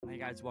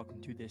guys, welcome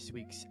to this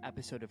week's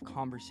episode of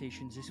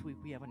Conversations. This week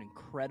we have an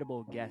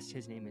incredible guest.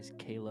 His name is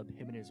Caleb.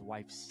 Him and his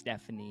wife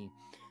Stephanie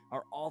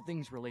are all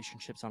things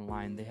relationships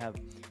online. They have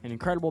an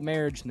incredible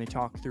marriage, and they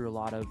talk through a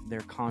lot of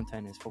their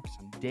content is focused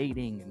on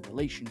dating and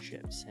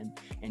relationships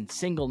and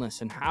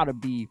singleness and how to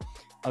be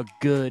a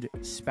good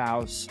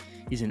spouse.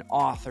 He's an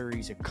author,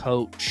 he's a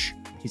coach,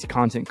 he's a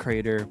content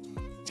creator.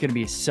 It's going to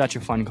be such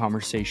a fun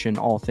conversation,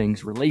 all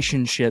things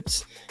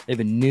relationships. They have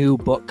a new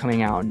book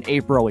coming out in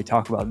April. We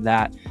talk about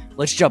that.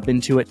 Let's jump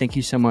into it. Thank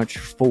you so much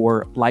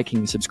for liking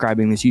and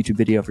subscribing this YouTube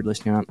video. If you're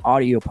listening on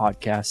audio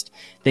podcast,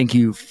 thank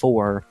you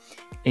for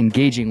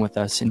engaging with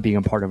us and being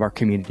a part of our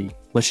community.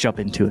 Let's jump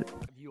into it.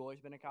 Have you always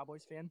been a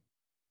Cowboys fan?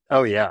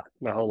 Oh, yeah.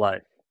 My whole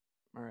life.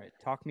 All right.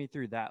 Talk me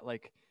through that.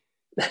 Like,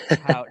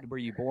 how were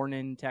you born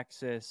in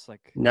Texas?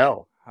 Like,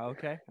 No.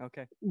 Okay.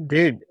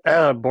 Dude,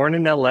 born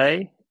in LA,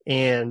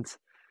 and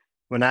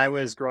when I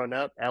was growing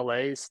up,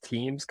 LA's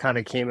teams kind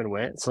of came and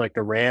went. So like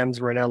the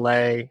Rams were in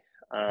LA,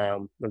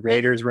 the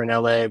Raiders were in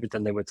LA, but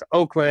then they went to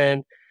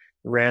Oakland.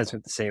 The Rams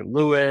went to St.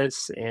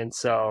 Louis. And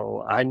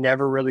so I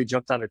never really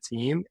jumped on a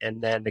team.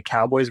 And then the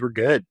Cowboys were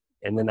good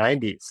in the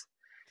 90s.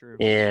 True.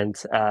 And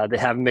they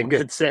haven't been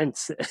good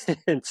since.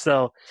 And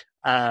so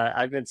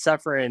I've been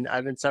suffering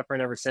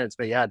ever since.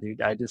 But yeah,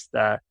 dude, I just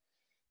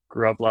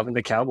grew up loving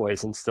the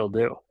Cowboys and still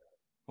do.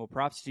 Well,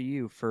 props to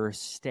you for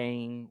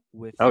staying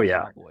with Oh, the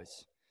yeah.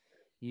 Cowboys.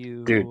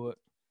 Dude.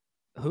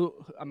 Who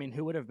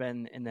would have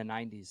been in the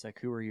 90s? Like,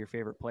 who were your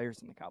favorite players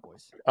in the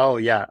Cowboys? Oh,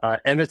 yeah.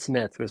 Emmitt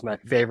Smith was my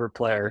favorite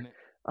player.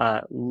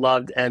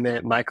 Loved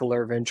Emmitt, Michael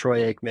Irvin,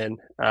 Troy Aikman,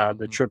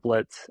 the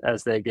triplets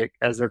as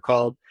they're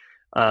called.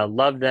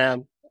 Love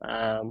them.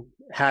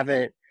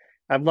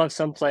 I've loved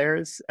some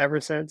players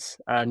ever since.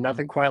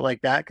 Nothing quite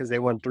like that because they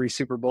won 3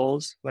 Super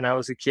Bowls when I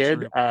was a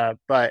kid.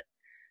 But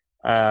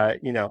I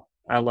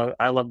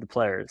love the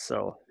players,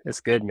 so it's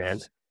good, man.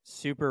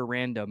 Super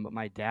random, but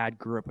my dad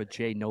grew up with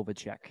Jay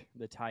Novacek,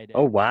 the tight end.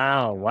 Oh,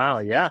 wow.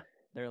 Yeah.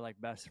 They're like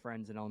best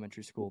friends in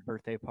elementary school,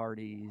 birthday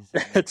parties.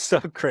 It's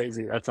so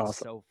crazy. That's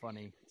awesome. So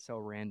funny, so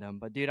random.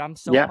 But dude, I'm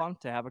so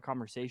pumped to have a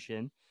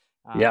conversation.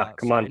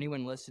 Come on.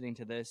 Anyone listening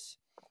to this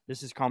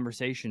is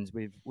Conversations.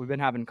 We've been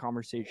having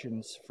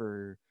conversations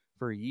for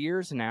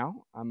years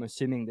now. I'm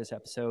assuming this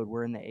episode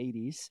we're in the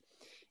 80s.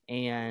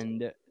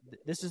 And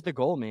this is the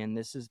goal, man.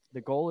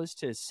 The goal is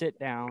to sit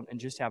down and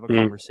just have a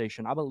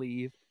conversation. I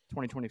believe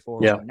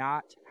 2024, we're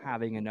not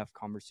having enough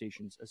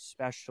conversations,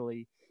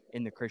 especially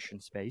in the Christian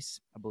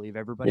space. I believe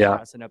everybody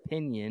has an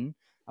opinion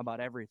about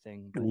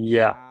everything, but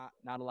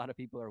not a lot of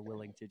people are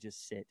willing to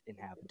just sit and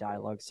have a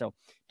dialogue. So,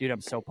 dude,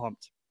 I'm so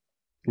pumped.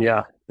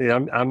 Yeah,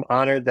 I'm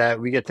honored that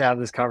we get to have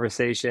this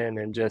conversation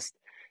and just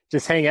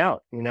hang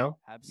out,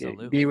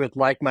 Absolutely. Be with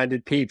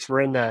like-minded peeps.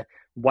 We're in the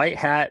white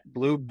hat,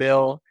 blue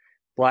bill,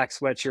 black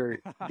sweatshirt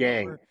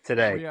gang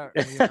today.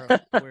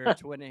 We're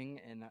twinning,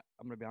 and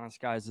I'm gonna be honest,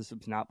 guys, this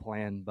was not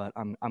planned, but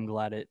I'm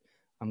glad it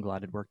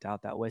worked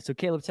out that way. So,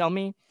 Caleb, tell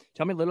me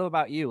a little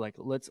about you. Like,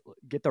 let's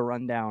get the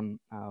rundown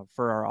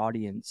for our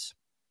audience.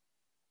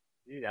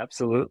 Dude,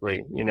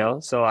 absolutely.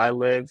 So I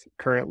live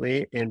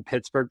currently in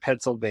Pittsburgh,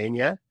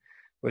 Pennsylvania,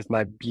 with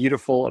my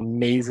beautiful,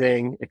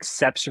 amazing,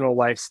 exceptional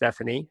wife,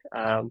 Stephanie.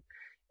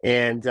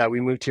 And we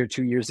moved here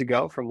 2 years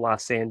ago from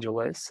Los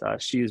Angeles.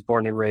 She was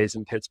born and raised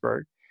in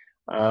Pittsburgh.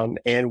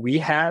 And we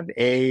have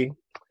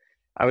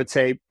I would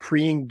say,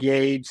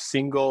 pre-engaged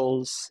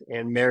singles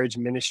and marriage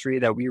ministry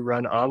that we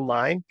run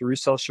online through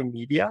social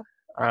media.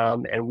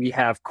 And we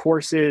have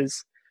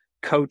courses,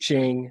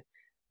 coaching,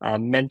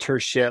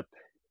 mentorship,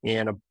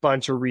 and a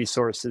bunch of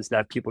resources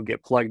that people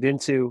get plugged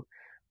into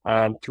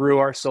through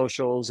our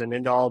socials and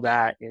into all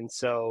that. And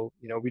so,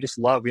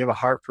 we have a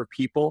heart for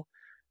people.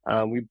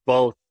 We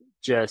both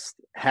just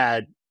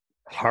had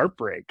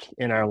heartbreak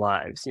in our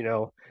lives.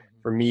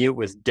 For me, it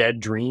was dead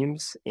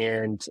dreams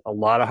and a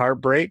lot of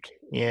heartbreak.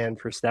 And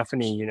for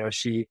Stephanie,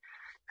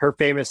 her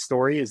famous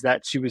story is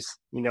that she was,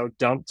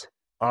 dumped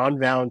on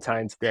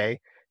Valentine's Day,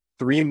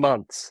 3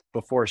 months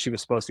before she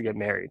was supposed to get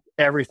married.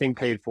 Everything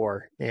paid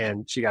for,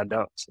 and she got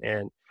dumped.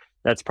 And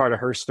that's part of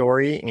her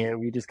story.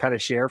 And we just kind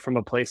of share from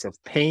a place of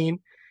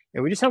pain.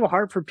 And we just have a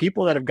heart for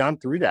people that have gone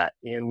through that.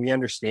 And we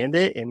understand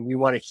it, and we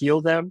want to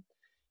heal them.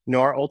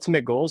 Our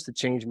ultimate goal is to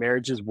change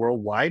marriages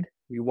worldwide.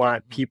 We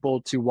want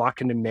people to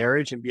walk into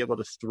marriage and be able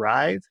to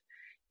thrive.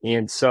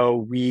 And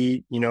so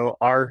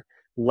our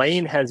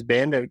lane has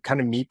been to kind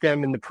of meet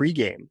them in the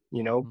pregame,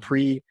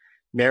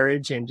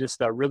 pre-marriage, and just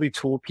really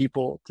tool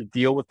people to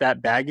deal with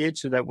that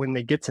baggage so that when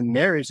they get to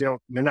marriage, they're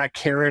not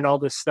carrying all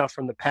this stuff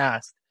from the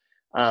past.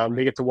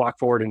 They get to walk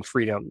forward in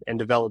freedom and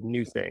develop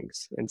new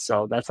things. And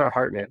so that's our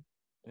heart, man.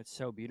 It's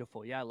so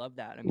beautiful. Yeah, I love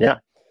that. I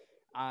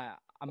mean,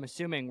 I'm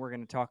assuming we're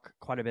going to talk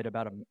quite a bit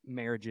about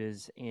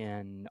marriages,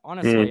 and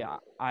honestly,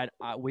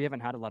 we haven't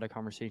had a lot of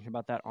conversation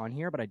about that on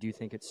here, but I do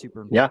think it's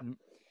super important.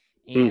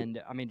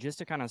 And I mean, just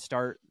to kind of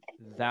start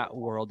that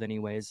world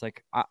anyways,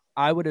 like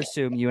I would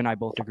assume you and I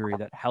both agree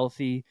that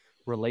healthy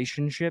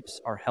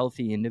relationships are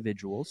healthy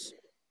individuals.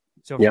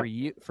 So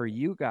for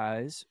you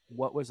guys,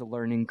 what was a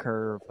learning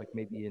curve, like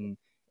maybe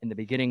in the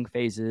beginning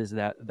phases,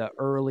 that the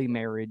early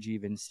marriage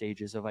even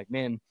stages of like,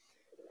 man,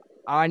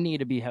 I need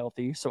to be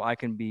healthy so I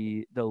can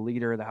be the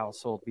leader of the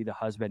household, be the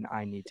husband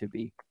I need to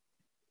be.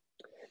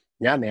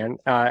 Yeah, man.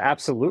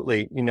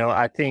 Absolutely.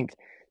 I think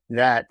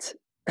that,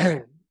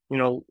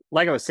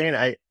 like I was saying,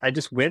 I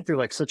just went through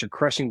like such a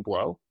crushing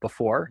blow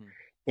before, Mm-hmm.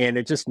 and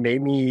it just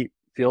made me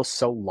feel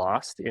so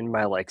lost in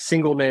my like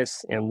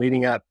singleness and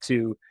leading up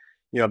to,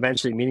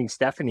 eventually meeting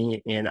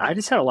Stephanie. And I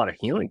just had a lot of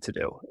healing to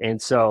do. And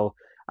so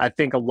I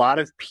think a lot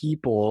of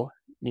people,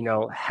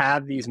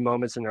 have these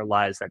moments in their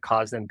lives that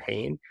cause them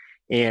pain.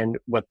 And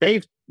what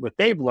they've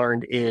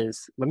learned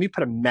is, let me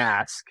put a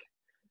mask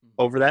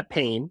Mm-hmm. over that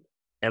pain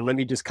and let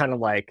me just kind of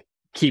like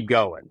keep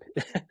going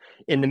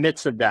in the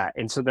midst of that.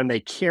 And so then they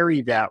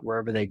carry that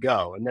wherever they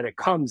go. And then it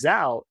comes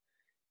out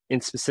in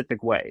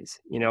specific ways.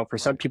 For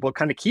some Right. people, it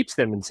kind of keeps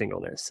them in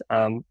singleness.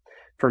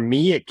 For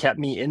me, it kept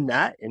me in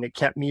that, and it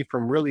kept me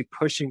from really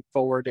pushing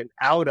forward and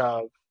out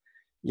of,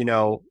 you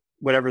know,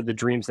 whatever the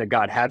dreams that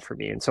God had for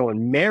me. And so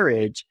in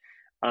marriage,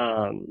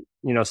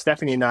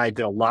 Stephanie and I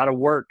did a lot of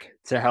work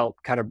to help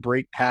kind of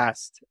break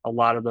past a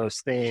lot of those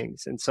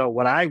things. And so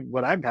what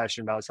I'm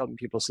passionate about is helping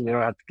people so they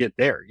don't have to get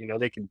there.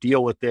 They can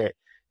deal with it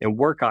and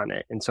work on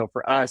it. And so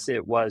for us,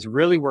 it was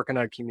really working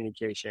on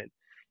communication.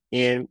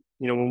 And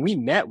when we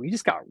met, we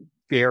just got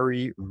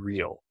very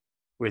real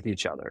with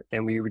each other.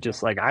 And we were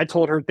just like, I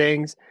told her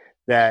things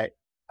that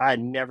I had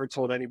never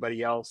told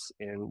anybody else,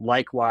 and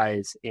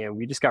likewise, and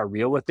we just got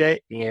real with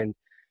it, and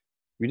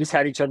we just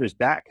had each other's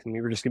back, and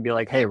we were just gonna be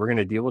like, hey, we're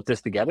gonna deal with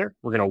this together.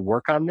 We're gonna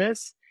work on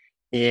this,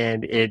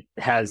 and it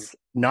has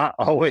not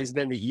always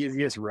been the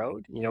easiest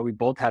road. We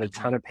both had a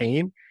ton of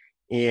pain,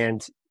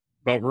 and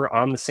but we're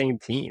on the same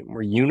team.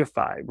 We're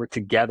unified. We're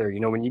together.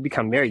 When you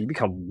become married, you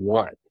become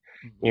one,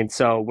 Mm-hmm. and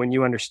so when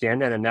you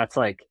understand that, and that's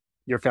like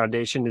your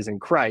foundation is in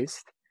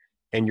Christ,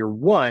 and you're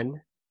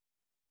one,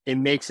 it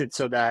makes it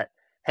so that,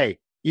 hey,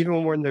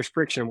 even when there's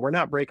friction, we're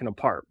not breaking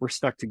apart. We're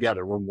stuck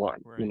together. We're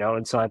one, Right.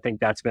 And so I think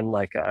that's been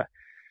like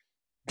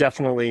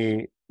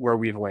definitely where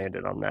we've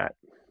landed on that.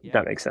 If Yeah.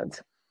 that makes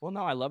sense. Well,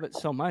 no, I love it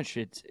so much.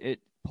 It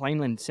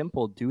plain and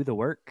simple. Do the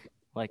work,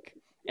 like,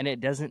 and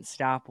it doesn't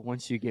stop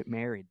once you get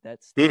married.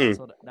 That's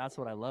Mm-mm. that's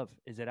what I love.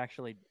 Is it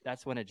actually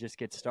that's when it just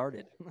gets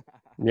started.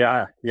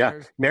 Yeah, yeah.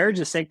 There's Marriage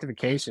is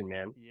sanctification,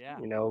 man. yeah.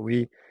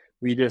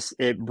 We just,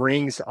 it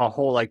brings a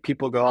whole, like,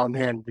 people go, oh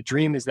man, the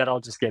dream is that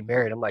I'll just get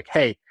married. I'm like,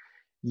 hey,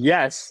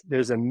 yes,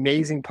 there's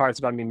amazing parts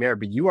about being married,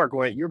 but you're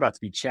about to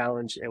be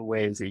challenged in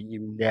ways that you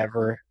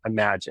never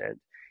imagined.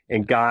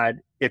 And Yes. God,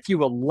 if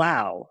you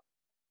allow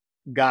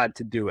God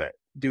to do it,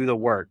 do the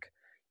work,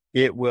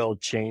 it will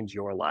change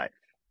your life.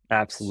 Yes.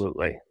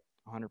 Absolutely.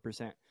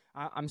 100%.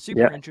 I'm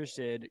super Yeah.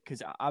 interested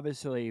because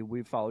obviously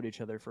we've followed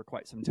each other for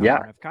quite some time, Yeah.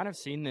 and I've kind of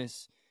seen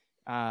this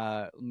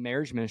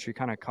marriage ministry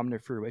kind of come to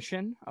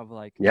fruition of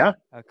like Yeah.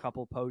 a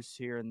couple posts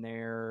here and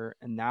there,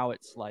 and now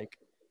it's like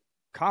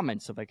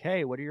comments of like,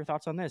 hey, what are your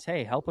thoughts on this?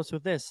 Hey, help us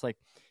with this. Like,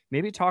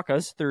 maybe talk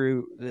us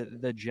through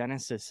the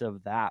genesis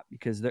of that,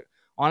 because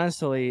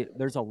honestly,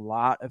 there's a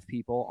lot of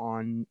people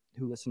on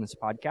who listen to this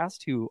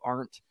podcast who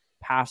aren't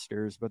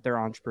pastors, but they're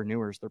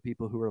entrepreneurs. They're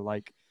people who are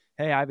like,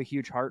 hey, I have a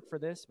huge heart for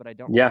this, but I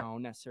don't Yeah. know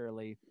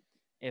necessarily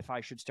if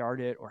I should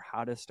start it or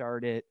how to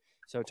start it.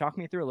 So talk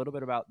me through a little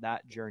bit about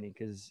that journey,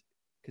 because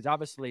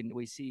obviously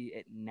we see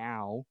it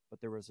now, but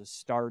there was a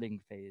starting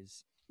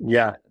phase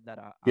Yeah. that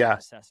I'm Yeah.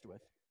 obsessed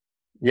with.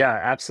 Yeah,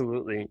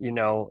 absolutely.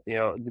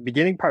 The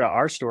beginning part of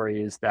our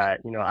story is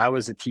that, I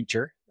was a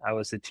teacher. I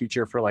was a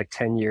teacher for like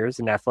 10 years,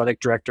 an athletic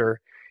director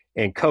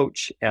and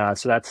coach.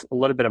 So that's a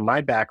little bit of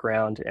my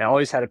background. I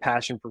always had a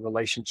passion for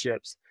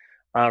relationships.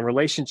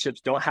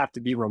 Relationships don't have to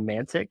be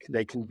romantic.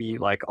 They can be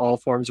Mm-hmm. like all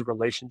forms of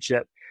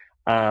relationship,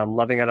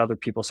 loving on other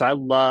people. So I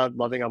love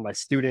loving on my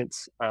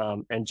students,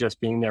 and just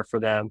being there for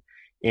them.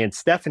 And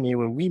Stephanie,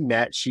 when we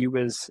met, she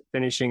was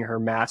finishing her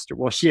master.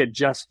 Well, she had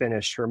just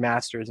finished her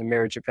master's in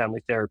marriage and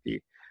family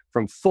therapy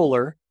from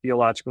Fuller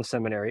Theological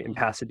Seminary in Mm-hmm.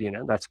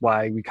 Pasadena. That's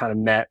why we kind of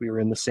met. We were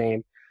in the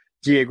same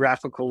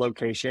geographical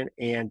location.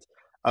 And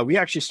we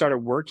actually started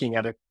working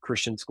at a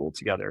Christian school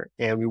together.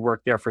 And we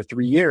worked there for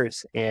 3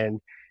 years.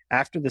 And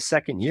after the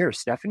second year,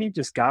 Stephanie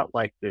just got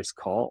like this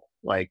call,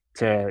 like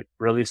to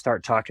really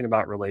start talking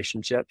about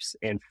relationships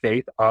and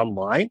faith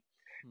online,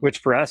 which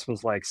for us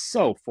was like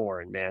so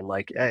foreign, man.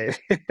 Like,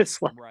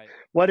 it's like, Right.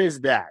 what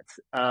is that?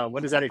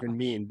 What does that even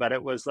mean? But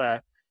it was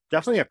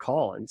definitely a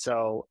call. And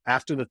so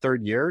after the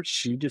third year,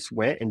 she just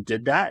went and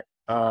did that,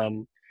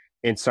 and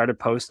started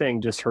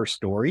posting just her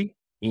story.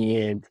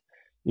 And,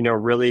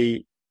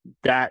 really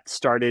that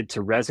started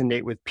to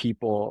resonate with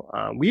people.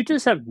 We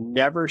just have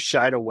never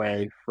shied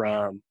away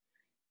from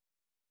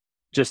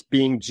just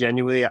being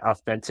genuinely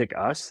authentic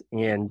us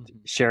and Mm-hmm.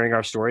 sharing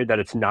our story, that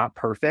it's not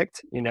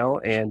perfect,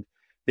 and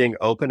being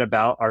open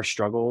about our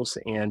struggles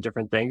and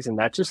different things. And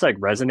that just like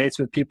resonates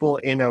with people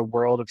in a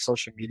world of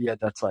social media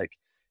that's like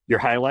your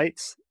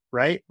highlights,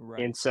 right?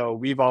 Right. And so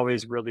we've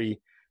always really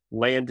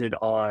landed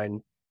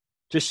on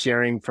just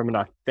sharing from an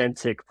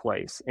authentic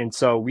place. And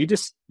so we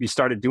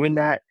started doing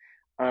that.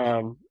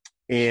 Um,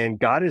 And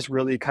God has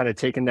really kind of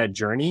taken that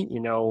journey,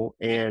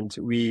 and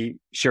we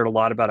shared a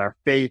lot about our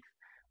faith.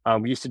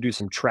 We used to do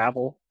some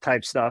travel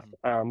type stuff.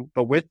 Mhm.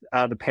 But with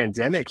the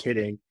pandemic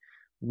hitting,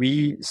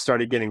 we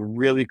started getting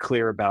really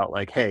clear about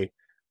like, hey,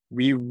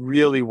 we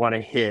really want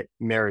to hit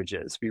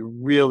marriages. We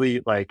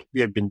really like,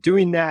 we had been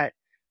doing that,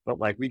 but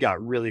like we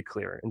got really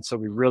clear. And so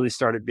we really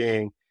started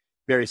being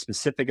very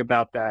specific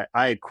about that.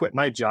 I had quit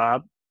my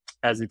job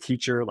as a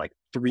teacher like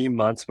 3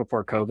 months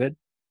before COVID.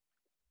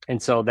 And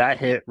so that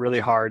hit really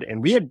hard.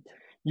 And we had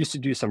used to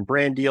do some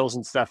brand deals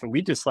and stuff. And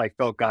we just like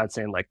felt God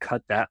saying, like,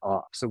 cut that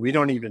off. So we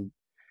don't even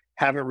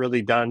haven't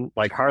really done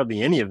like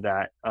hardly any of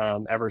that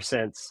ever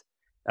since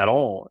at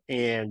all.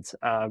 And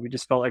we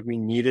just felt like we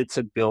needed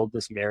to build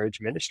this marriage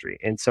ministry.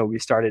 And so we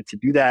started to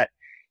do that.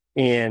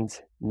 And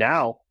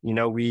now,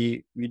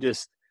 we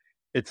just,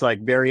 it's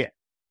like very,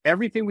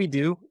 everything we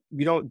do,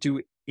 we don't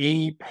do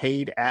any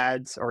paid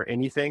ads or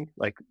anything,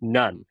 like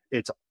none.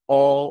 It's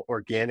all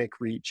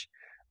organic reach.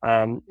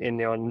 And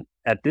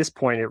at this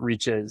point, it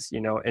reaches,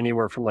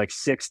 anywhere from like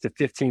 6 to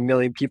 15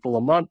 million people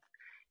a month.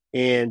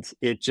 And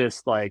it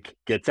just like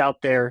gets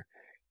out there,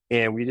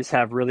 and we just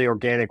have really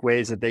organic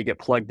ways that they get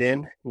plugged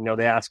in.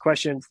 They ask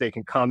questions, they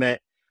can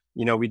comment.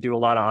 We do a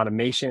lot of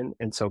automation,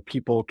 and so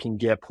people can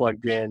get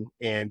plugged in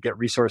and get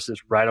resources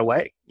right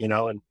away.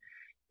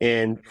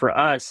 And for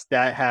us,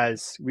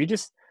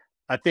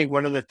 I think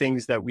one of the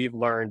things that we've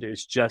learned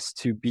is just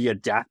to be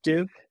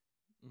adaptive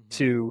Mhm.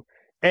 to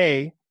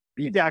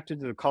be adapted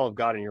to the call of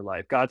God in your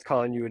life. God's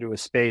calling you into a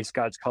space,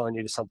 God's calling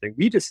you to something.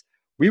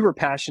 We were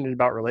passionate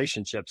about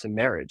relationships and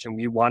marriage, and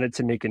we wanted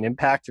to make an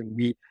impact, and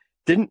we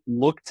didn't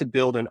look to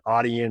build an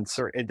audience,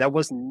 or that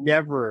was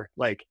never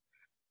like,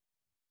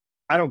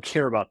 I don't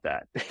care about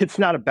that. It's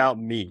not about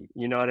me.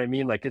 You know what I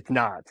mean? Like, it's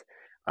not.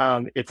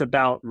 It's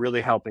about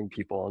really helping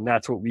people, and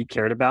that's what we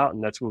cared about,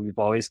 and that's what we've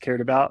always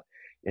cared about.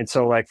 And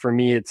so, like, for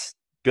me, it's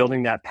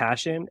building that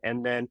passion,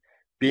 and then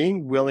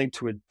being willing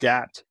to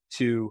adapt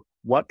to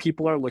what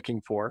people are looking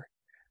for,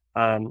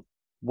 um,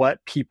 what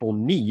people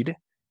need,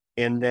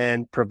 and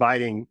then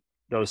providing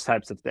those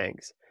types of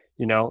things.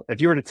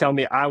 If you were to tell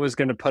me I was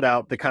going to put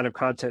out the kind of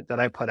content that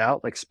I put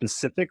out, like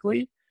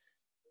specifically,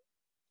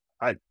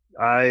 I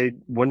I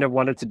wouldn't have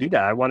wanted to do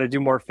that. I want to do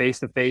more face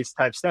to face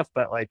type stuff,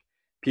 but like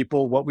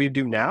people, what we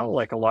do now,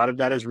 like a lot of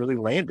that has really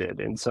landed,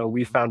 and so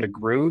we found a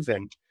groove,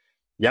 and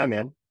yeah,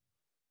 man,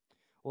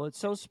 Well, it's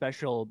so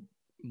special.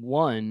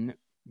 One,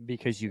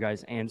 because you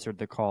guys answered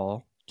the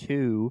call.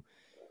 Two,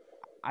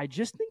 I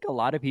just think a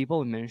lot of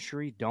people in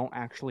ministry don't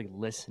actually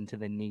listen to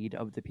the need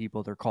of the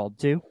people they're called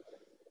to.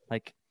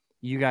 Like,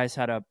 you guys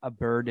had a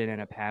burden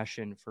and a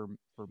passion for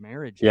yeah,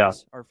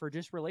 marriages or for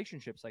just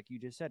relationships, like you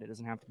just said. It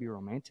doesn't have to be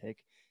romantic,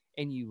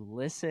 and you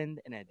listened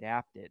and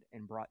adapted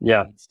and brought the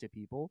yeah, needs to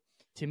people.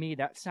 To me,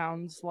 that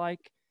sounds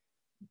like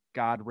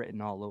God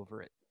written all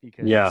over it. yeah,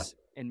 Because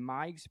in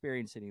my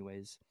experience,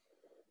 anyways,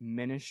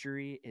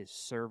 ministry is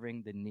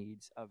serving the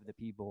needs of the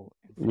people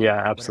in front of yeah, you,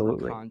 whatever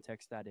absolutely.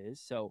 context that is.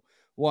 So,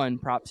 one,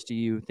 props to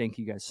you. Thank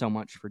you guys so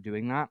much for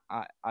doing that.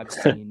 I've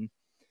seen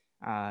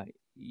uh,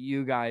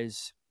 you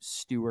guys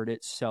steward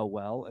it so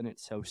well, and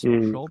it's so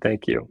special.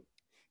 Thank you.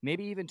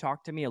 Maybe even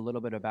talk to me a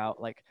little bit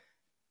about like,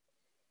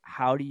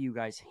 how do you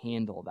guys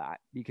handle that?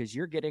 Because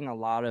you're getting a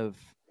lot of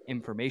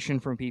information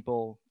from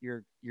people.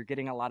 You're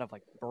getting a lot of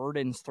like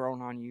burdens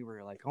thrown on you where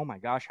you're like, oh my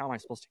gosh, how am I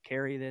supposed to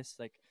carry this?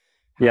 Like,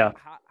 Yeah.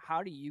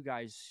 how do you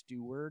guys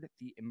steward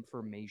the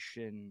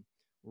information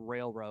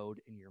railroad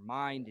in your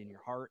mind, in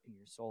your heart, in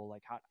your soul?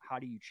 Like, how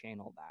do you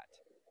channel that?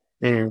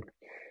 Mm.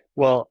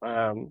 Well,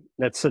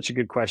 that's such a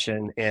good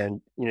question.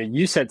 And,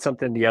 you said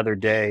something the other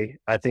day,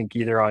 I think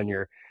either on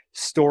your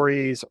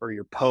stories or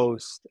your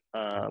post.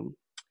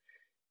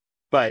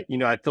 But,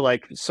 I feel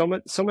like so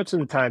much of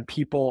the time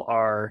people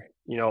are,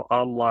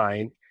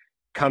 online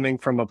coming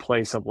from a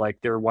place of like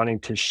they're wanting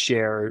to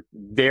share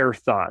their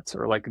thoughts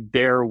or like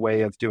their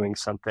way of doing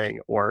something,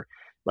 or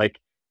like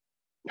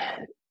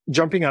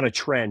jumping on a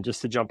trend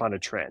just to jump on a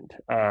trend,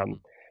 Mm-hmm.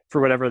 for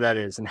whatever that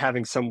is, and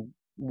having some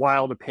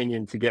wild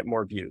opinion to get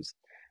more views.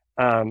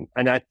 And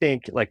I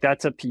think like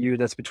that's up to you.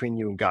 That's between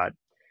you and God,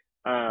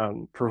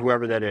 for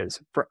whoever that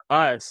is. For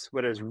us,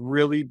 what has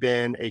really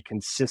been a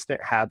consistent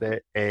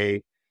habit,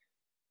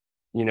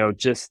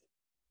 just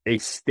a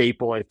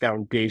staple, a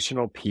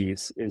foundational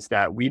piece, is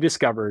that we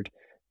discovered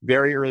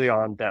very early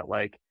on that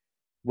like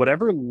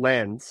whatever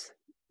lens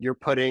you're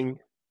putting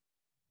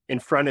in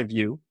front of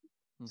you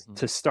Mm-hmm.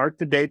 to start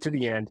the day to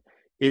the end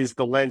is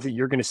the lens that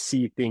you're going to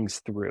see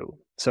things through,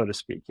 so to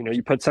speak.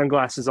 You put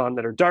sunglasses on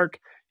that are dark,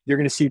 you're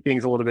going to see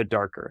things a little bit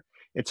darker.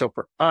 And so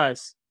for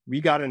us,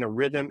 we got in a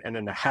rhythm and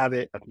in a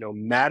habit of no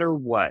matter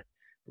what,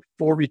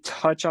 before we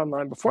touch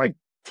online, before I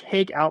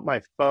take out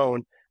my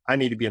phone, I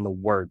need to be in the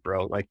word,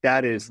 bro. Like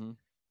that is Mm-hmm.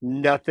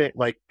 nothing,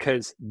 like,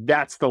 because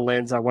that's the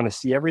lens I want to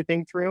see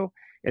everything through.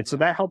 And so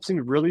Yeah. that helps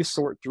me really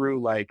sort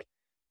through like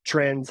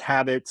trends,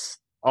 habits,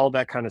 all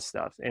that kind of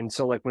stuff. And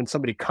so like when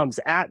somebody comes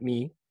at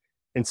me,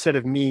 instead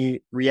of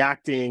me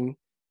reacting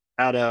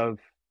out of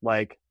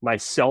like my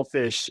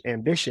selfish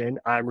ambition,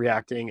 I'm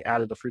reacting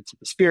out of the fruits of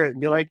the spirit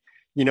and be like,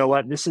 you know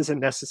what, this isn't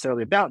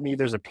necessarily about me.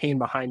 There's a pain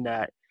behind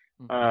that.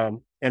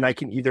 And I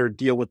can either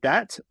deal with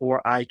that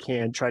or I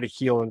can try to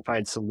heal and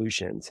find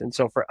solutions. And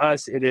so for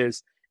us, it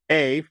is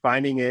A,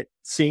 finding it,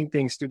 seeing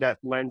things through that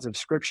lens of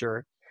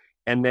scripture,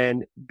 and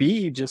then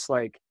B, just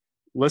like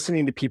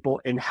listening to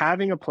people and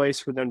having a place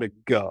for them to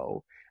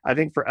go. I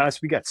think for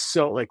us, we got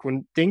so like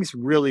when things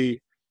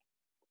really,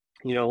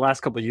 the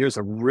last couple of years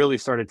have really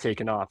started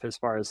taking off as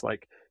far as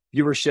like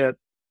viewership,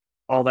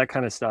 all that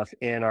kind of stuff.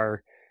 And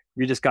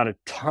we just got a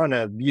ton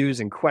of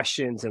views and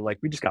questions, and like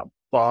we just got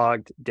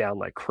bogged down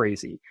like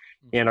crazy.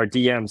 And our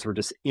DMs were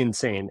just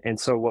insane. And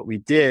so what we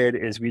did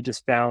is we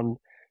just found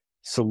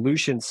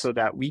solutions so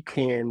that we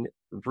can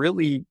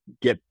really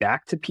get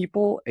back to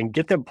people and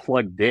get them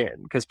plugged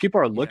in, because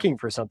people are looking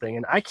for something.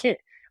 And I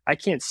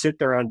can't sit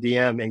there on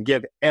DM and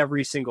give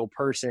every single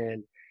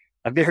person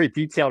a very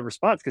detailed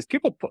response, because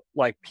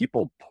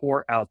people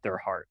pour out their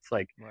hearts.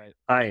 Like,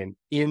 I am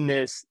in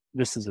this.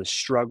 This is a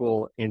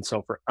struggle. And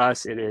so for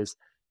us, it is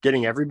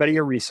getting everybody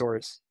a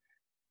resource,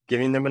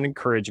 giving them an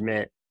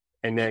encouragement,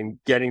 and then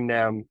getting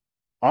them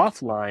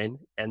offline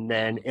and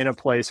then in a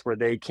place where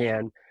they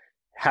can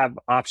have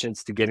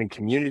options to get in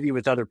community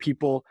with other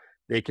people.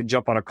 They can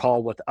jump on a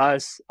call with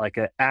us, like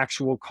an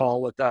actual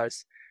call with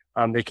us.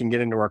 They can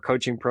get into our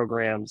coaching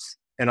programs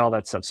and all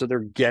that stuff. So they're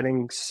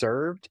getting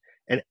served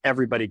and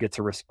everybody gets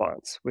a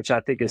response, which I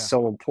think is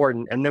so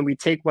important. And then we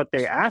take what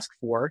they ask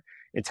for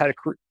and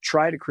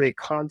try to create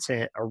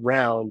content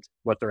around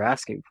what they're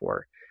asking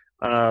for.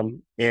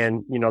 And,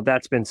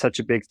 that's been such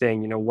a big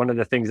thing. One of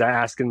the things I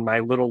ask in my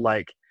little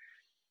like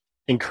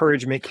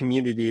encouragement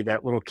community,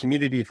 that little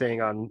community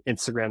thing on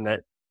Instagram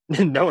that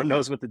no one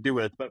knows what to do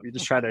with, but we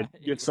just try to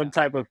give some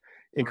type of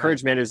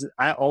encouragement, is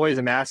I always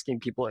am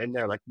asking people in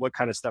there, like, what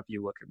kind of stuff are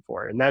you looking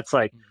for? And that's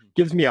like,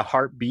 gives me a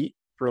heartbeat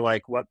for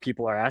like what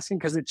people are asking,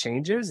 because it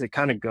changes. It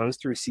kind of goes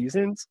through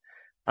seasons.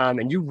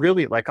 And you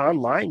really, like,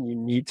 online, you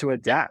need to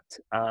adapt.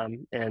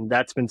 And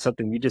that's been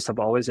something we just have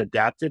always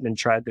adapted and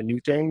tried the new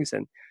things.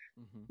 And,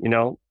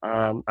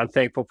 I'm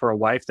thankful for a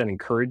wife that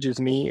encourages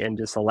me and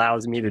just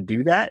allows me to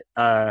do that.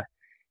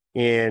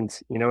 And,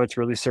 it's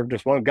really served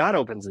us well. God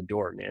opens the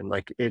door, man.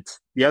 Like,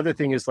 the other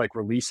thing is like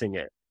releasing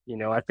it.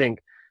 I think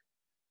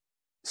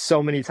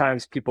so many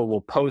times people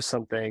will post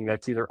something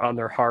that's either on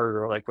their heart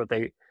or like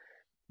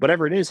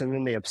whatever it is. And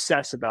then they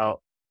obsess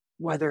about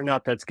whether or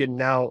not that's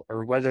getting out,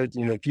 or whether,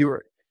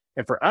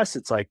 and for us,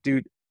 it's like,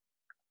 dude,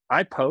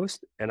 I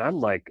post and I'm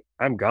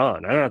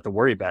gone. I don't have to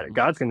worry about it.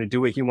 God's going to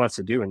do what he wants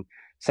to do. And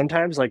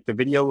sometimes like the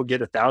video will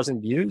get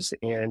 1,000 views,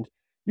 and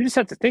you just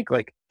have to think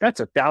like, that's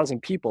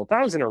 1,000 people. If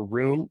I was in a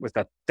room with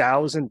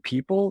 1,000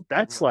 people,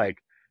 that's like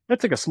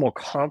a small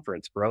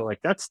conference, bro. Like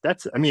that's,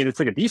 I mean, it's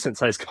like a decent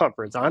sized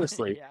conference,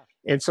 honestly.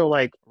 And so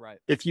like,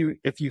 if you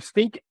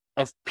think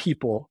of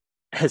people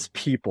as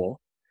people,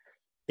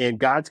 and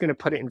God's going to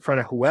put it in front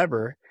of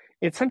whoever,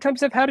 and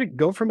sometimes I've had it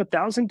go from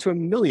 1,000 to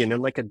 1,000,000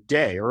 in like a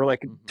day, or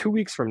like 2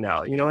 weeks from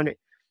now, and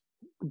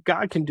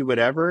God can do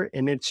whatever.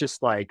 And it's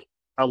just like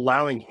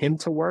allowing him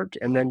to work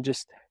and then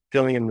just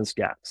filling in those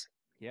gaps.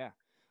 Yeah.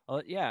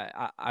 Well,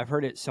 I've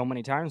heard it so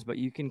many times, but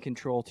you can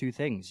control two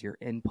things: your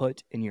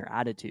input and your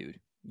attitude.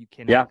 You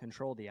cannot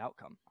control the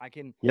outcome. I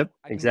can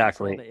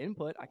exactly control the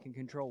input. I can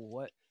control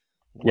what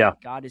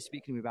God is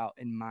speaking to me about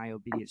in my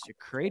obedience to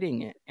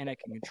creating it, and I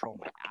can control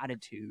my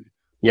attitude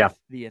with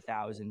the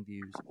 1,000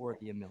 views or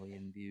the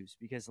 1,000,000 views.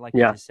 Because like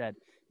you just said,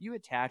 you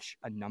attach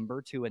a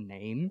number to a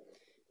name,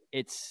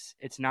 it's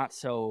not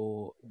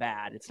so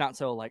bad. It's not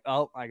so like,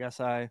 oh, I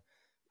guess I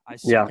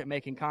suck at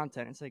making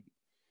content. It's like,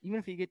 even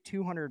if you get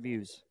 200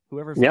 views,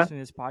 whoever's listening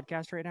to this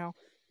podcast right now,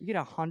 you get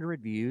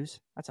 100 views.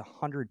 That's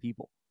 100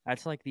 people.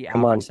 That's like the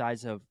average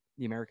size of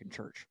the American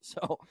church.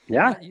 So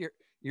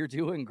you're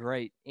doing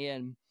great.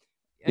 And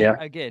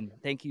again,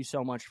 thank you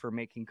so much for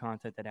making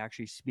content that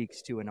actually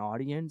speaks to an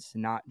audience,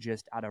 not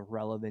just out of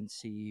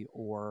relevancy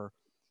or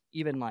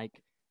even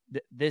like,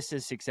 this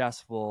is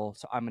successful,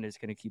 so I'm just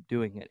going to keep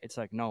doing it. It's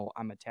like, no,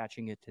 I'm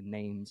attaching it to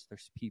names.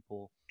 There's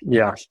people,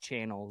 there's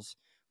channels.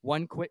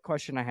 One quick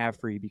question I have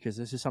for you, because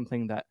this is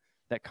something that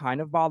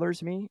kind of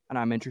bothers me, and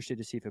I'm interested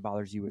to see if it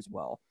bothers you as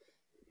well.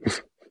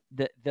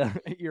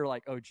 You're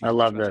like, oh, geez, I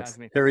love this.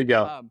 Here we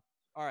go.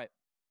 All right.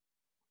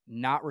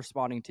 Not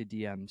responding to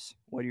DMs.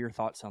 What are your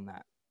thoughts on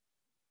that?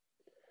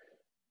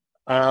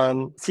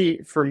 See,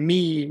 for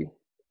me,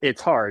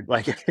 it's hard.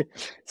 Like,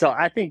 so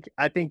I think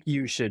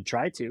you should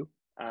try to,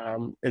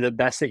 the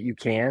best that you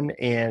can.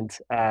 And,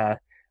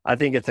 I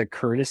think it's a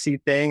courtesy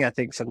thing. I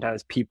think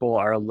sometimes people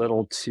are a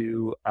little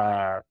too,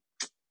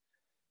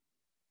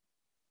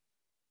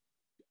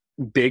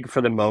 big for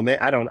the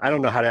moment. I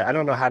don't know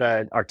how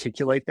to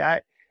articulate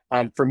that.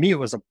 For me, it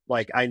was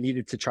like, I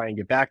needed to try and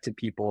get back to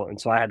people.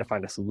 And so I had to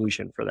find a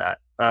solution for that.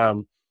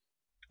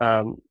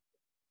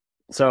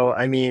 So,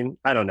 I mean,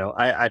 I don't know.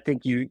 I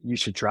think you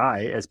should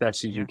try as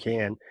best as you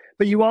can,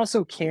 but you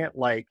also can't,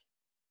 like,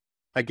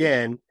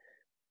 again,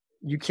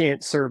 you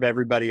can't serve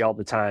everybody all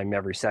the time,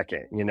 every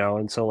second,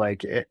 And so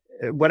like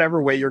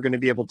whatever way you're going to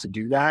be able to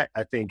do that,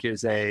 I think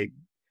is you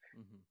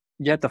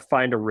have to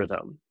find a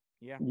rhythm.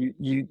 Yeah.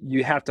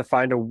 You have to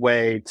find a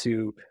way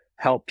to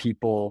help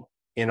people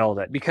in all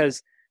that,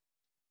 because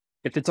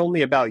if it's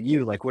only about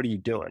you, like, what are you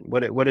doing?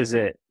 What is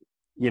it,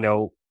 you Right.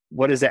 know,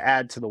 what does it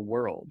add to the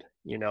world?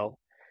 Yeah.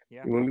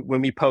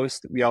 When we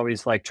post, we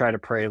always like try to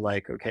pray,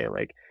 like, okay,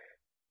 like,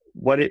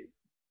 what it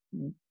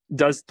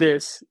does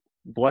this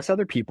bless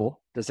other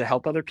people? Does it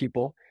help other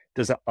people?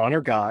 Does it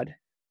honor God?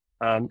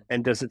 Mhm.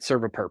 And does it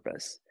serve a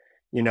purpose?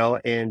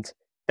 And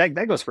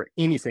that goes for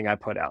anything I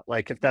put out.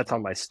 Like, if that's Mhm.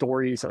 on my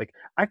stories, like,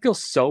 I feel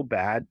so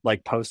bad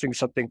like posting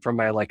something from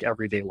my like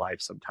everyday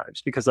life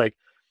sometimes, because like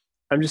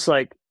I'm just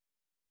like,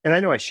 and I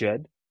know I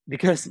should,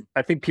 because Mhm.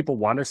 I think people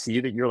want to see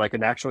that you're like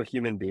an actual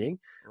human being.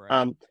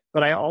 Right.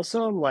 But I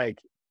also am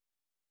like,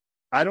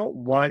 I don't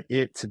want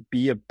it to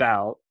be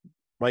about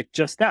like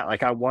just that.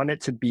 Like, I want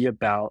it to be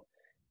about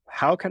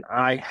how can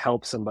I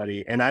help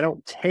somebody? And I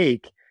don't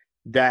take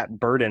that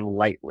burden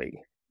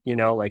lightly.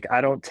 Like,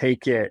 I don't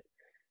take it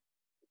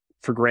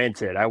for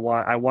granted. I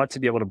want to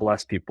be able to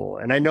bless people.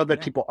 And I know that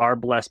Yeah. people are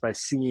blessed by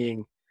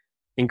seeing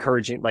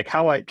encouraging, like,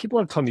 people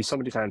have told me so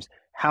many times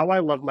how I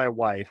love my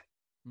wife,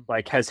 Mhm.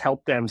 like, has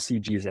helped them see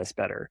Jesus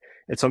better.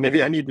 And so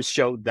maybe I need to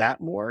show that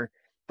more.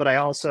 But I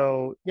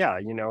also, yeah,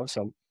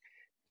 so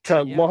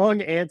to Yeah.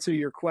 long answer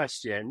your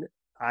question,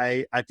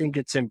 I think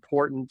it's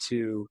important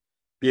to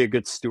be a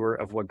good steward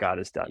of what God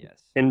has done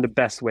Yes. in the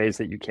best ways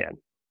that you can.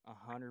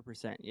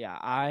 100%.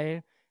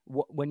 Yeah.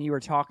 When you were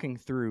talking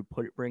through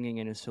bringing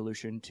in a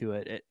solution to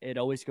it, it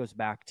always goes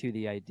back to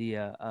the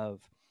idea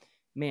of,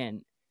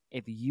 man,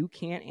 if you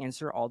can't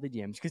answer all the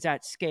DMs, because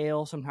at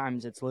scale,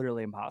 sometimes it's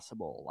literally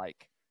impossible.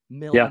 Like Yeah.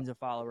 millions of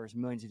followers,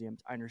 millions of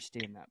DMs. I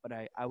understand that. But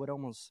I would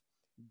almost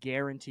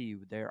guarantee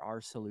you there are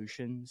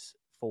solutions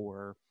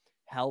for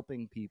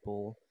helping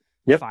people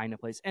Yep. find a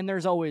place. And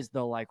there's always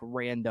the like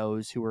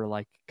randos who are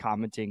like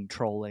commenting,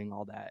 trolling,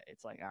 all that.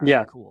 It's like, all right,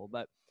 Yeah. cool.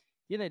 But at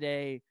the end of the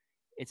day,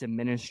 it's a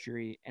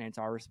ministry and it's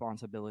our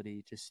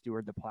responsibility to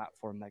steward the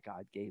platform that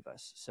God gave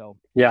us. So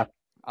Yeah.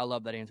 I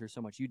love that answer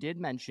so much. You did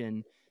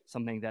mention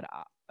something that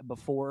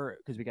before,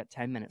 because we got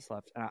 10 minutes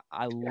left. And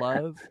I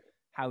love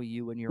how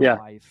you and your Yeah.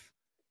 wife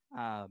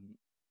um,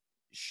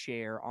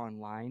 share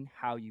online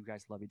how you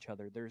guys love each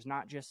other. There's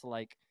not just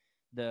like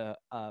the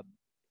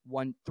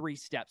 3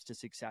 steps to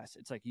success.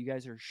 It's like you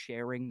guys are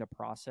sharing the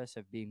process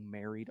of being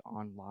married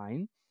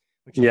online,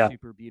 which is Yeah.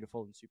 super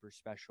beautiful and super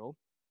special.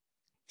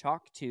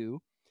 Talk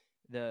to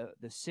the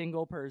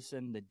single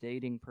person, the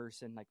dating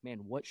person, like,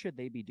 man, what should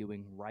they be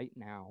doing right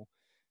now,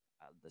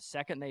 the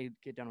second they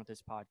get done with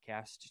this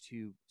podcast,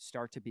 to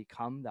start to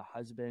become the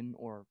husband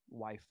or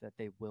wife that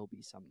they will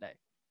be someday?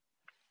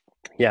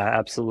 Yeah,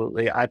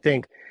 absolutely. I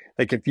think,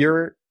 like,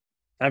 I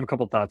have a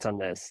couple thoughts on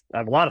this. I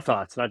have a lot of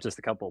thoughts, not just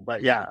a couple,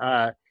 but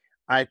yeah,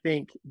 I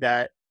think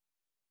that,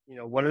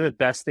 one of the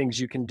best things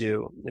you can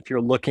do if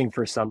you're looking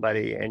for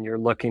somebody and you're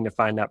looking to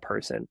find that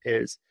person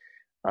is,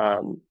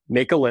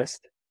 make a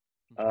list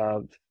Mm-hmm.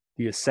 of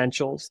the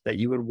essentials that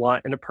you would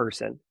want in a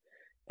person,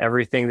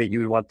 everything that you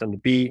would want them to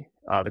be,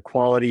 the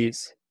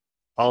qualities,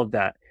 all of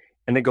that,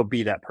 and then go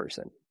be that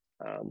person.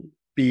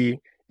 Be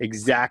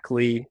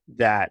exactly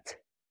that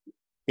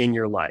in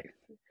your life.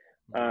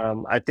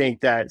 I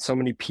think that so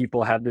many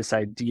people have this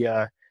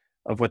idea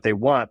of what they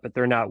want, but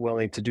they're not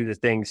willing to do the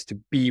things to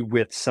be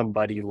with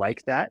somebody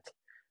like that.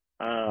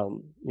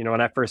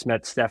 When I first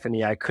met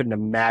Stephanie, I couldn't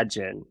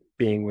imagine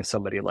being with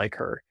somebody like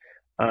her.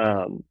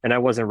 And I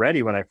wasn't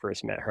ready when I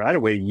first met her. I had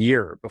to wait a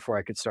year before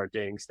I could start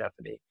dating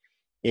Stephanie.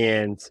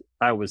 And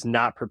I was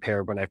not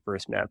prepared when I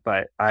first met,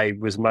 but I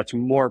was much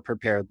more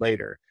prepared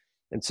later.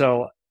 And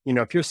so,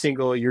 if you're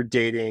single, you're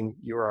dating,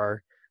 you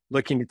are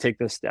looking to take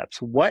those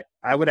steps, what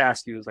I would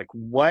ask you is, like,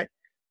 what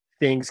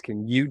things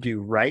can you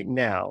do right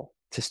now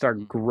to start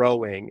Mm-hmm.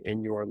 growing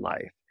in your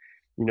life?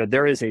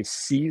 There is a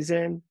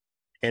season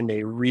and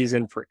a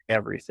reason for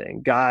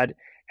everything. God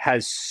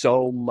has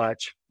so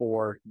much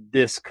for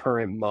this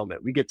current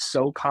moment. We get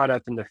so caught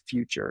up in the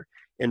future,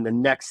 in the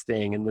next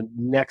thing, and the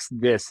next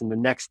this, and the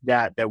next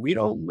that, that we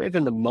don't live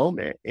in the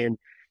moment. And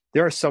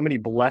there are so many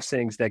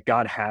blessings that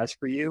God has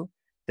for you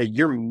that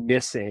you're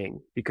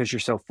missing because you're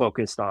so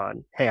focused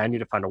on, hey, I need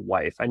to find a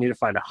wife. I need to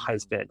find a Mm-hmm.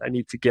 husband. I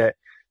need to get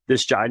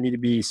this job. I need to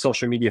be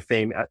social media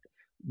fame.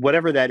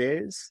 Whatever that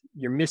is,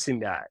 you're missing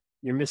that.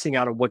 You're missing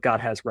out on what God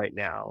has right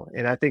now.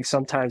 And I think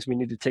sometimes we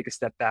need to take a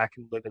step back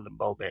and live in the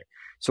moment.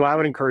 So I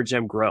would encourage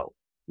them,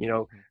 you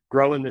know, Mm-hmm.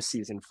 grow in this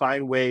season,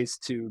 find ways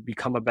to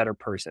become a better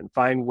person,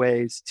 find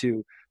ways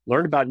to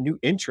learn about new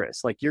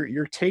interests. Like, you're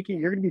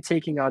going to be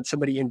taking on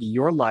somebody into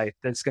your life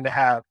that's going to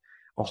have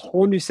a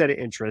whole new set of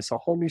interests, a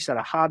whole new set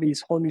of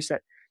hobbies, whole new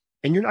set,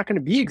 and you're not going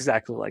to be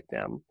exactly like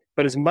them.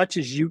 But as much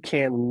as you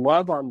can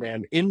love on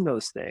them in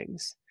those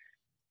things,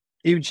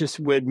 it just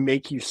would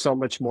make you so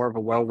much more of a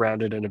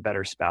well-rounded and a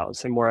better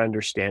spouse and more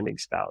understanding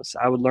spouse.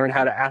 I would learn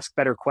how to ask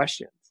better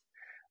questions.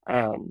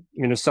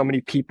 So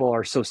many people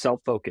are so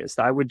self-focused.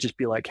 I would just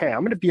be like, hey,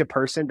 I'm going to be a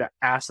person to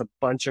ask a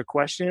bunch of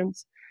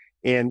questions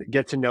and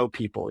get to know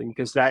people,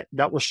 because that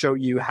will show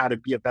you how to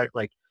be a better,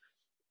 like,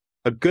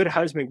 a good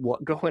husband will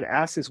go and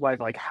ask his wife,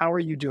 like, how are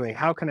you doing?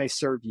 How can I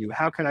serve you?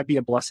 How can I be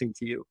a blessing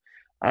to you?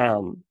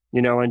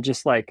 And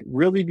just like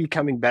really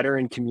becoming better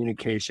in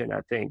communication,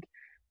 I think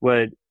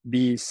would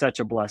be such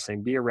a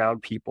blessing. Be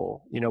around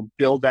people,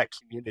 build that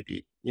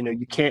community. Hmm.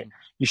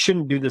 You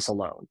shouldn't do this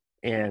alone,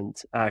 and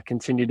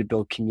continue to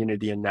build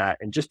community in that,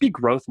 and just be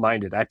growth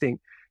minded. I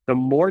think the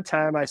more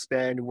time I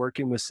spend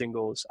working with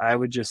singles, I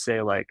would just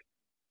say like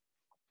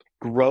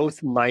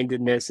growth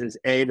mindedness is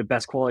the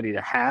best quality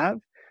to have,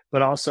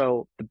 but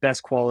also the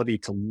best quality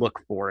to look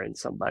for in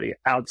somebody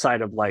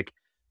outside of like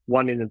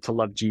wanting them to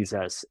love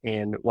Jesus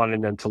and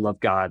wanting them to love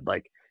God.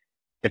 Like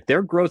if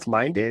they're growth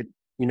minded,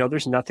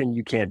 there's nothing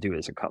you can't do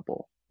as a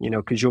couple,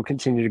 because you'll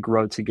continue to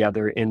grow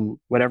together in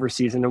whatever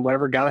season and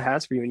whatever God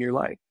has for you in your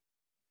life.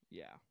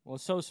 Yeah. Well,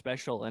 it's so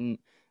special. And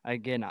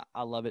again,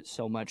 I love it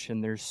so much.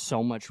 And there's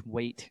so much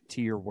weight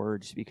to your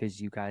words because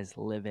you guys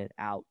live it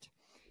out.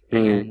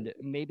 Mm. And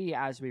maybe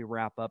as we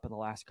wrap up in the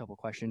last couple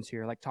questions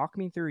here, like talk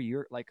me through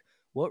your like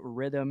what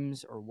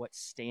rhythms or what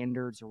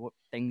standards or what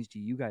things do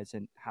you guys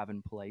have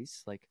in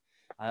place? Like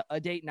a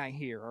date night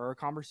here or a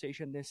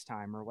conversation this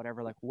time or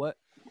whatever. Like what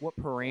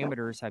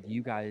parameters have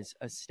you guys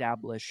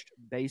established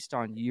based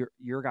on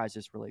your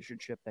guys'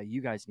 relationship that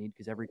you guys need?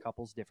 Because every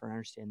couple's different. I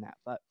understand that,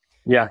 but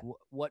like Yeah.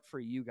 what for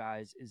you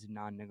guys is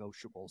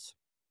non-negotiables?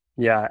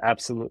 Yeah,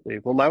 absolutely.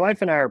 Well, my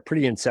wife and I are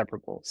pretty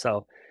inseparable.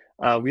 So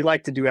we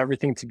like to do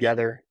everything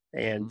together,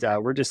 and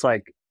we're just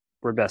like,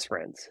 we're best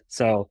friends.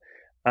 So,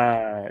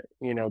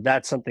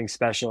 that's something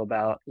special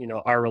about,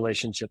 our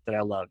relationship that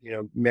I love.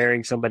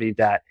 Marrying somebody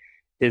that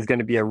is going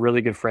to be a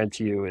really good friend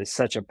to you is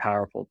such a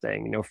powerful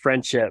thing.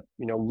 Friendship,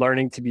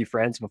 learning to be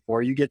friends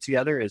before you get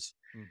together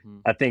Mm-hmm.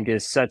 I think,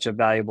 is such a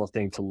valuable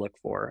thing to look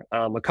for.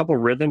 A couple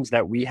rhythms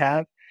that we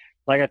have,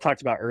 like I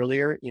talked about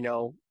earlier,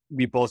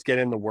 we both get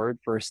in the word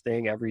first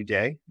thing every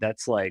day.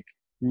 That's like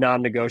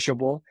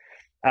non-negotiable.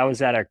 I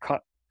was at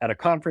a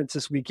conference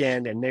this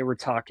weekend, and they were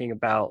talking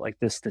about like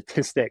the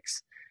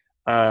statistics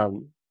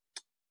um,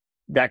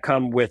 that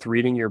come with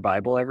reading your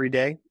Bible every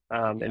day.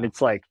 And Yeah.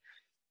 it's like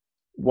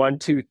one,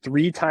 two,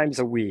 three times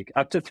a week,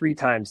 up to three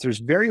times. There's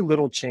very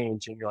little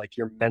change in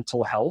your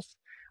mental health.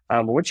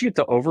 Once you get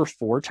to over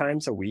four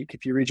times a week,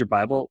 if you read your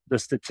Bible, the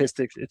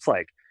statistics, it's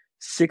like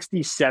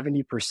 60,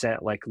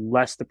 70% like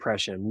less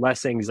depression,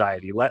 less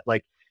anxiety,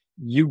 like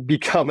you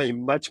become a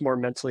much more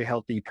mentally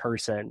healthy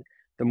person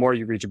the more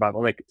you read your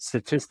Bible. Like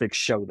statistics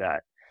show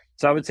that.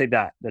 So I would say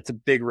that's a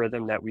big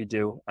rhythm that we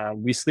do.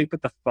 We sleep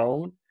with the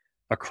phone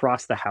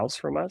across the house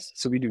from us.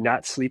 So we do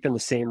not sleep in the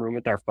same room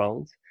with our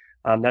phones.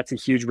 That's a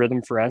huge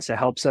rhythm for us. It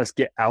helps us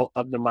get out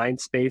of the mind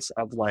space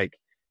of like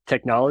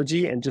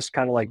technology and just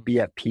kind of like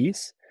be at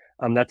peace.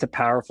 That's a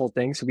powerful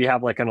thing. So we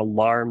have like an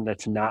alarm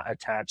that's not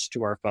attached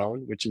to our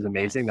phone, which is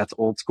amazing. Nice. That's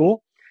old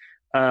school.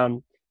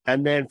 Um,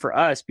 and then for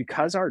us,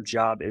 because our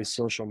job is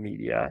social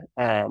media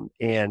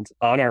and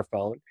on our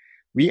phone,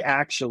 we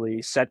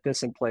actually set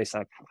this in place.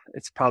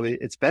 It's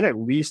been at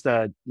least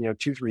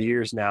 2-3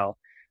 years now,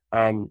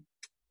 um,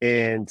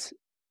 and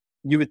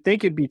you would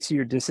think it'd be to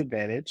your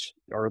disadvantage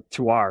or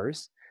to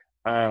ours.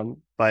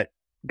 But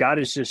God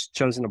has just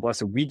chosen to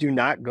bless it. We do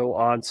not go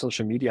on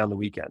social media on the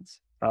weekends.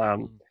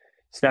 Mm.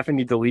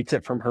 Stephanie deletes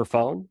it from her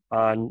phone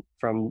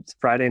from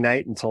Friday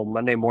night until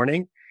Monday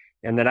morning.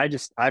 And then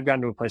I've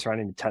gotten to a place where I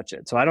don't even touch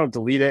it. So I don't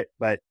delete it,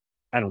 but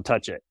I don't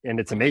touch it. And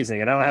it's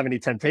amazing. And I don't have any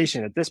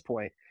temptation at this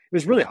point. It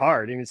was really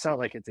hard. I mean, it's not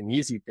like it's an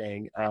easy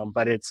thing,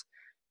 but it's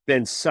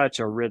been such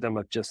a rhythm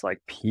of just like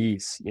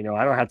peace. I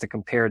don't have to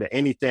compare to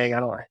anything. I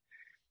don't,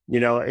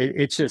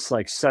 it's just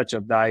like such a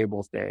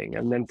valuable thing.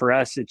 And then for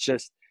us, it's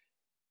just,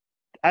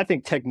 I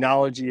think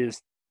technology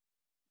is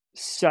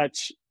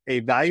such a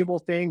valuable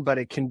thing, but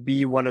it can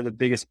be one of the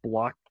biggest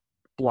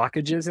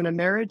blockages in a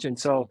marriage. And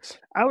so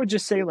I would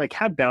just say like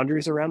have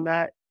boundaries around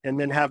that, and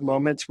then have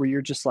moments where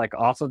you're just like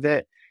off of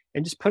it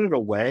and just put it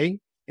away.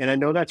 And I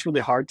know that's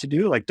really hard to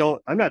do. Like,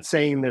 I'm not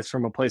saying this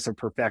from a place of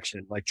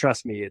perfection. Like,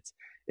 trust me,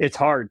 it's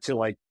hard to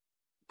like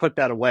put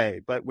that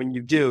away. But when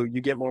you do, you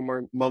get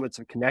more moments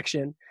of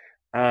connection,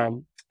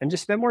 and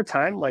just spend more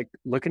time like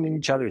looking in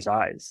each other's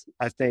eyes.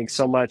 I think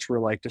so much we're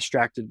like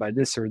distracted by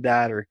this or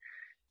that, or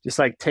just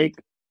like take,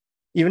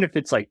 even if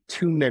it's like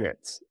 2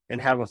 minutes,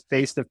 and have a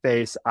face to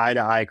face, eye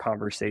to eye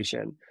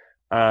conversation.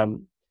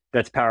 Um,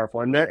 that's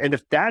powerful. And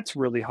if that's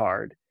really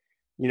hard,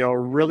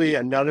 really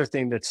another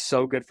thing that's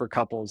so good for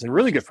couples and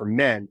really good for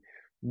men,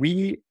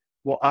 we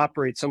will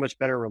operate so much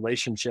better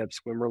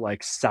relationships when we're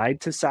like side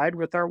to side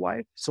with our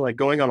wife. So like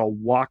going on a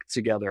walk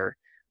together.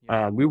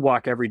 Yeah. We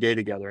walk every day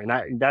together,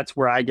 and that's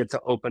where I get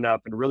to open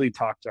up and really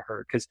talk to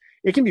her, because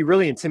it can be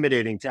really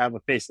intimidating to have a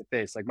face to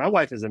face. Like my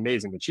wife is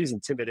amazing, but she's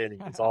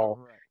intimidating as all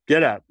Right.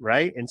 get up,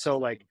 right? And so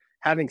like Same.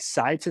 having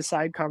side to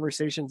side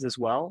conversations as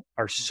well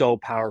are so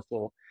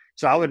powerful.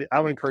 So I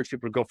would encourage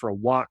people to go for a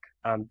walk,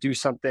 do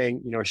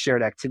something, a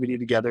shared activity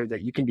together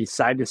that you can be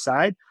side to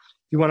side.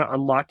 If you want to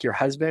unlock your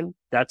husband,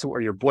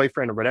 or your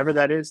boyfriend or whatever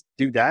that is,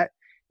 do that.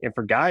 And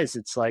for guys,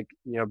 it's like,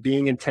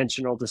 being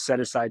intentional to set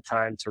aside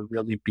time to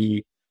really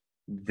be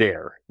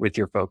there with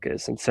your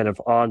focus instead of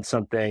on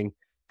something,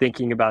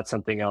 thinking about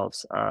something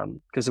else.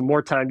 Because the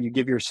more time you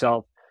give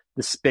yourself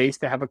the space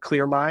to have a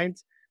clear mind,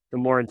 the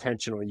more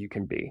intentional you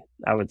can be,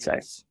 I would say.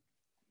 Yes.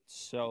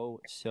 So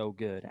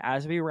good.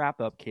 As we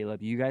wrap up,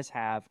 Caleb, you guys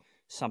have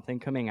something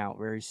coming out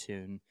very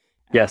soon, and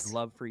I'd Yes.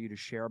 love for you to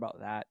share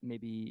about that.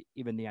 Maybe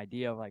even the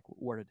idea of like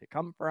where did it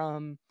come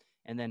from,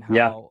 and then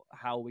Yeah.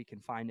 how we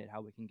can find it,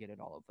 how we can get it,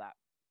 all of that.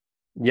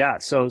 Yeah.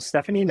 So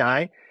Stephanie and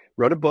I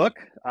wrote a book.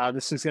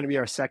 This is going to be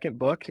our second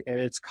book, and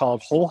it's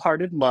called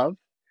Wholehearted Love.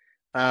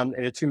 And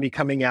it's going to be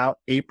coming out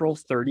April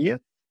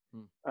 30th.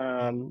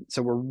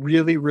 So we're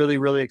really, really,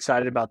 really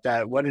excited about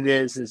that. What it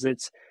is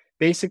it's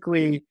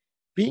basically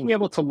being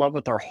able to love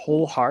with our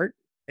whole heart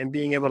and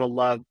being able to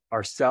love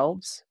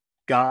ourselves,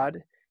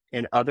 God,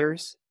 and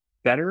others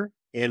better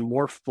and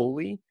more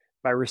fully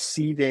by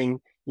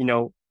receiving,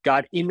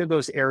 God into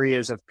those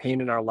areas of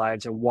pain in our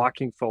lives and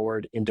walking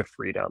forward into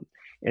freedom.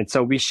 And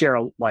so we share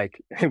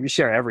we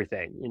share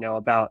everything,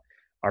 about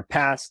our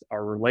past,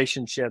 our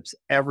relationships,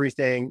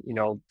 everything,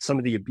 some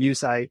of the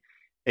abuse I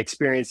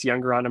experienced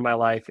younger on in my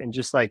life, and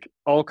just like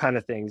all kind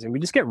of things. And we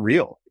just get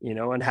real,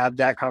 and have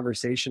that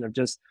conversation of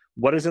just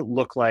what does it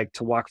look like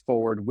to walk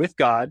forward with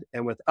God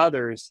and with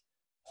others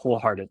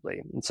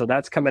wholeheartedly. And so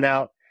that's coming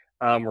out.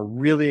 We're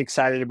really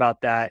excited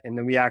about that. And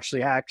then we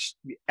actually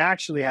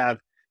have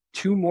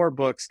two more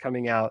books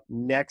coming out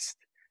next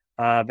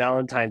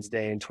Valentine's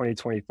Day in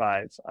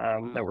 2025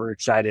 that we're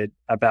excited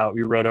about.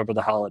 We wrote over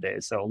the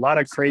holidays. So a lot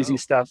of crazy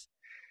stuff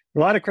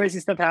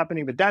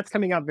happening, but that's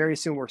coming out very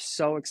soon. We're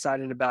so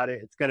excited about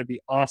it. It's going to be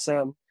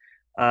awesome.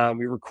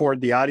 We record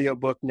the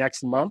audiobook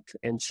next month,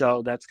 and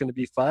so that's going to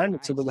be fun.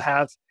 Nice. So we'll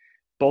have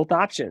both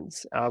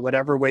options,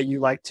 whatever way you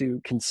like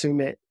to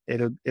consume it.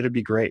 It'll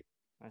be great.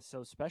 That's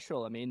so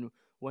special. I mean,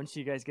 once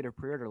you guys get a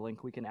pre-order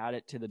link, we can add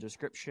it to the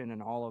description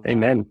and all of that.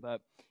 Amen.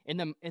 But in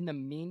the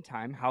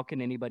meantime, how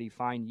can anybody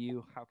find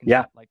you? How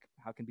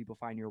can people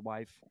find your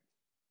wife?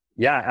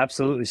 Yeah,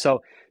 absolutely.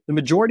 So the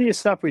majority of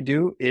stuff we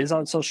do is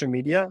on social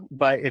media,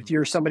 but if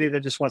you're somebody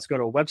that just wants to go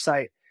to a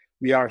website,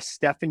 we are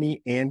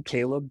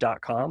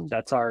stephanieandcaleb.com.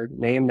 That's our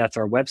name. That's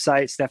our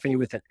website, Stephanie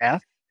with an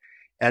F.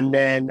 And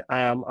then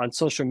on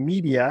social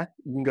media,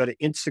 you can go to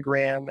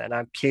Instagram, and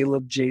I'm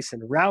Caleb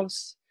Jason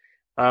Rouse.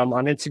 On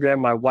Instagram,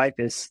 my wife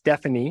is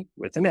Stephanie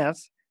with an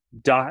F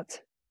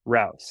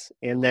 .Rouse.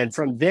 And then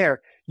from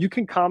there, you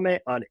can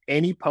comment on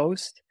any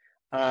post.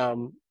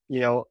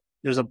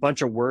 There's a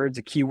bunch of words,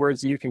 the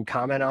keywords that you can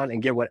comment on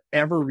and get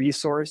whatever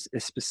resource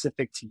is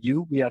specific to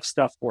you. We have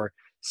stuff for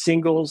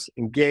singles,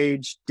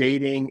 engaged,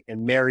 dating,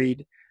 and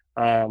married.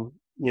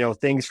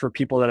 Things for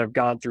people that have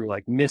gone through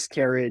like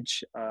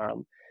miscarriage,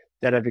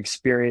 that have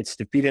experienced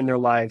defeat in their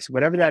lives.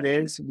 Whatever that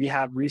is, we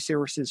have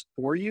resources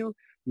for you.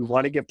 We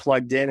want to get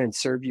plugged in and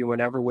serve you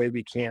whatever way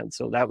we can.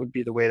 So that would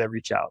be the way to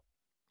reach out.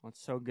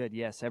 That's so good.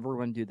 Yes,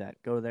 everyone do that.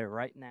 Go there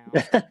right now.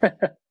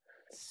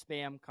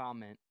 Spam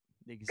comment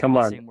the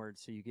exact same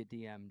words, so you get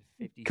DM'd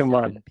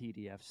 57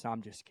 PDFs. So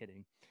I'm just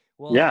kidding.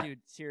 Well, dude,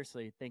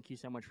 seriously, thank you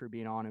so much for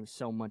being on. It was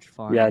so much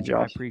fun. Yeah,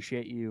 Josh. I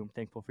appreciate you. I'm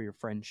thankful for your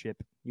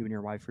friendship. You and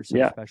your wife are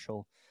so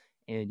special.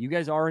 And you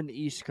guys are in the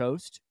East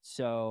Coast,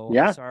 so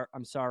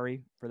I'm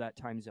sorry for that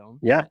time zone.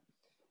 Yeah.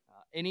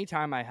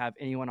 Anytime I have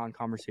anyone on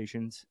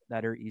conversations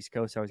that are East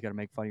Coast, I always got to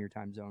make fun of your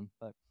time zone.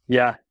 But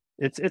yeah,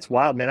 it's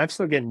wild, man. I'm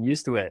still getting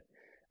used to it.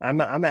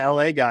 I'm a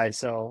LA guy,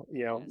 so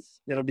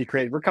It'll be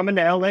crazy. We're coming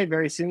to LA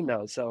very soon,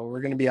 though, so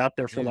we're going to be out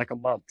there for like a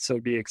month. So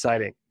it'd be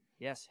exciting.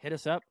 Yes, hit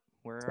us up.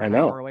 We're an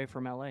hour away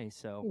from LA,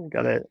 so we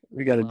gotta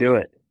do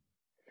it.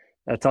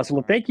 That's awesome.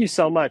 Well, thank you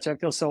so much. I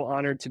feel so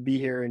honored to be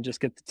here and just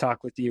get to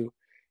talk with you.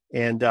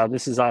 And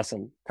this is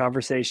awesome.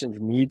 Conversations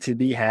need to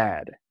be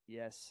had.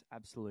 Yes,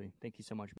 absolutely. Thank you so much.